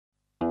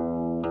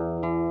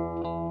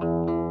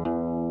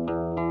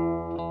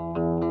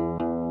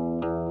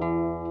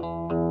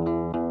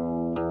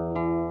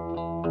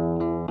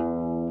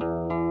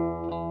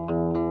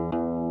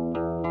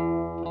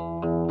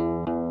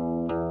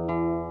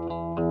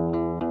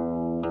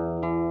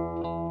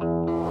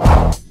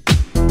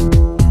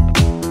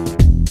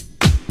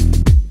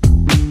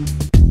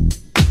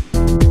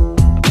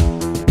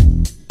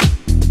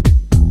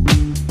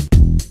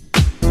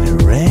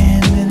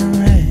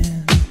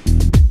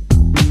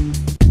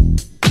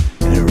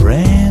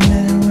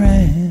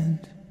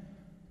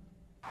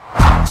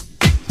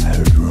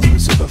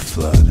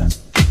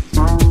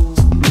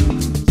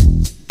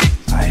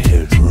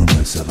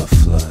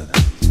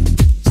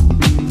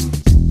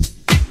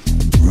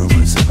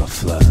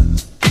flood.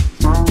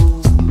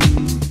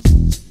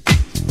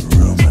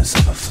 Rumors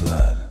of a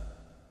flood.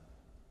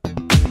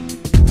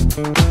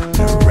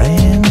 It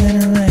rained and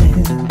it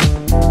rained.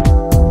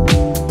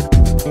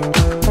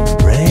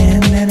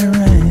 Rained and it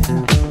rained.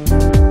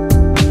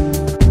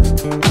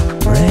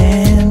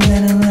 Rained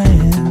and it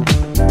rained.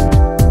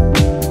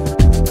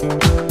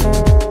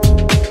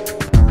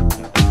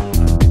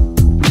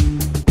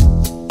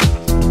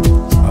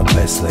 Our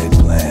best laid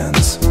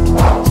plans.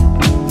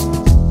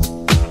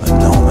 A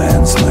no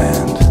man's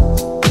land.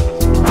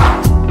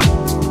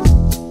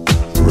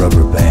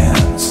 Rubber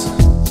bands.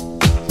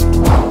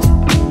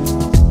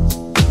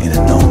 In a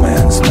no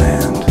man's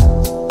land.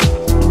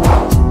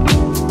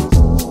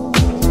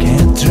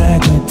 Can't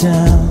drag me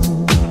down.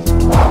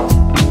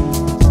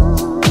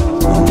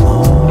 I'm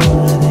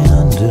already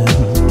under.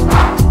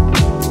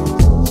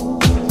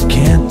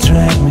 Can't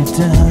drag me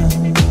down.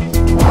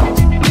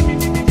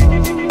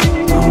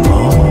 I'm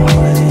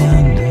already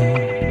under.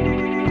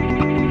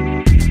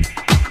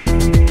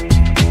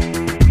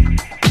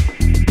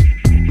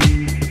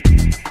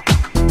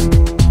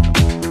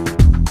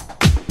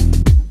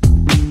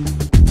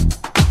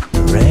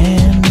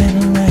 Rain and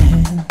it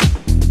rained.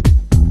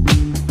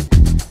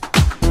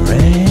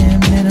 Rain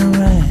and it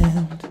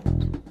rained.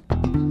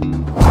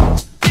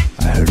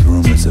 I heard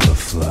rumors of a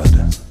flood.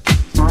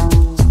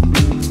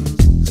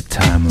 A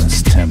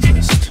timeless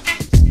tempest.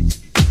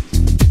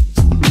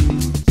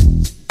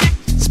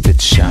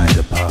 Spit-shined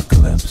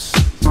apocalypse.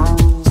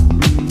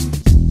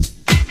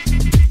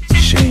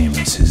 Shame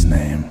is his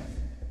name.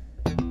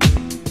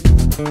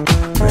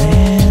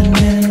 Rain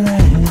and it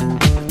rained.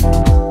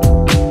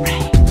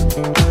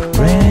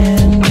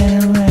 Rain and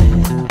it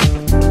rained.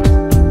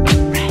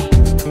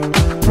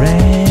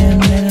 Rain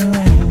and it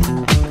rained.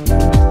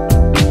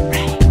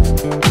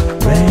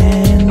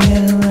 Rain and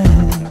it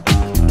rained.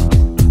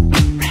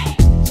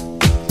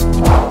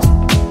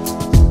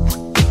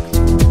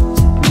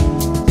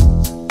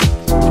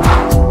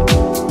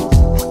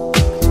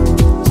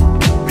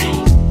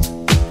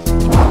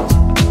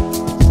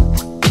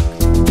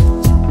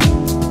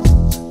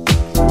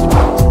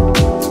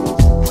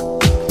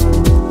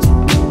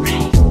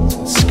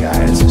 The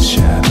sky is a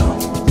shadow,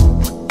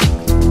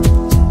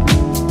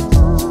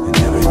 and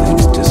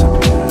everything's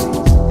disappearing.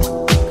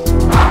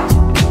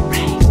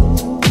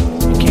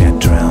 You can't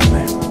drown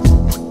me,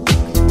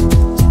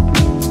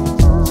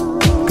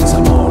 'cause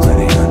I'm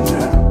already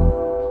under.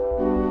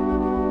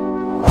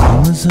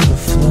 Rumors of a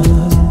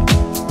flood.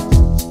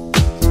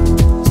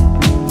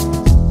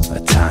 A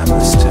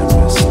timeless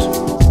tempest.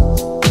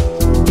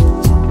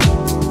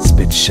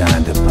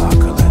 Spit-shined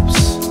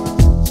apocalypse.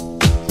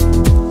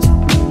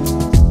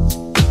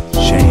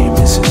 Shame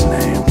is his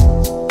name.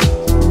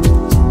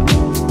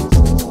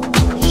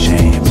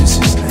 Shame is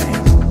his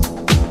name.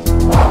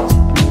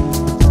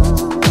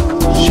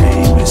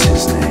 Shame is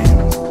his name.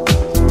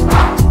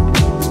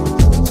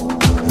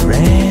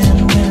 Rain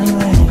and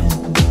rain.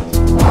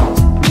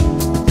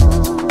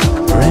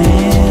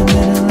 Rain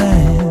and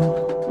rain.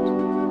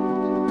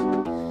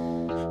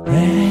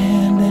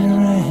 Rain and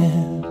rain.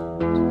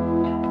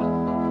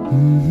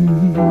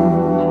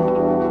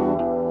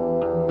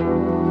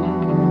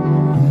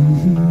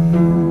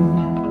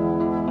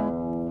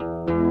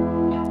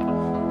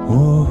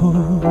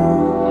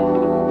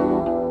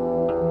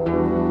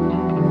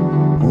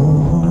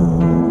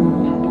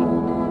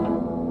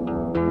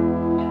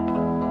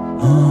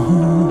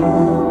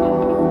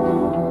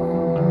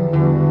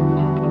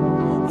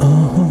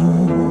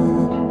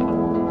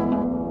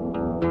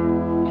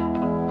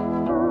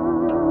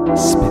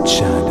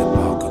 Spit-shined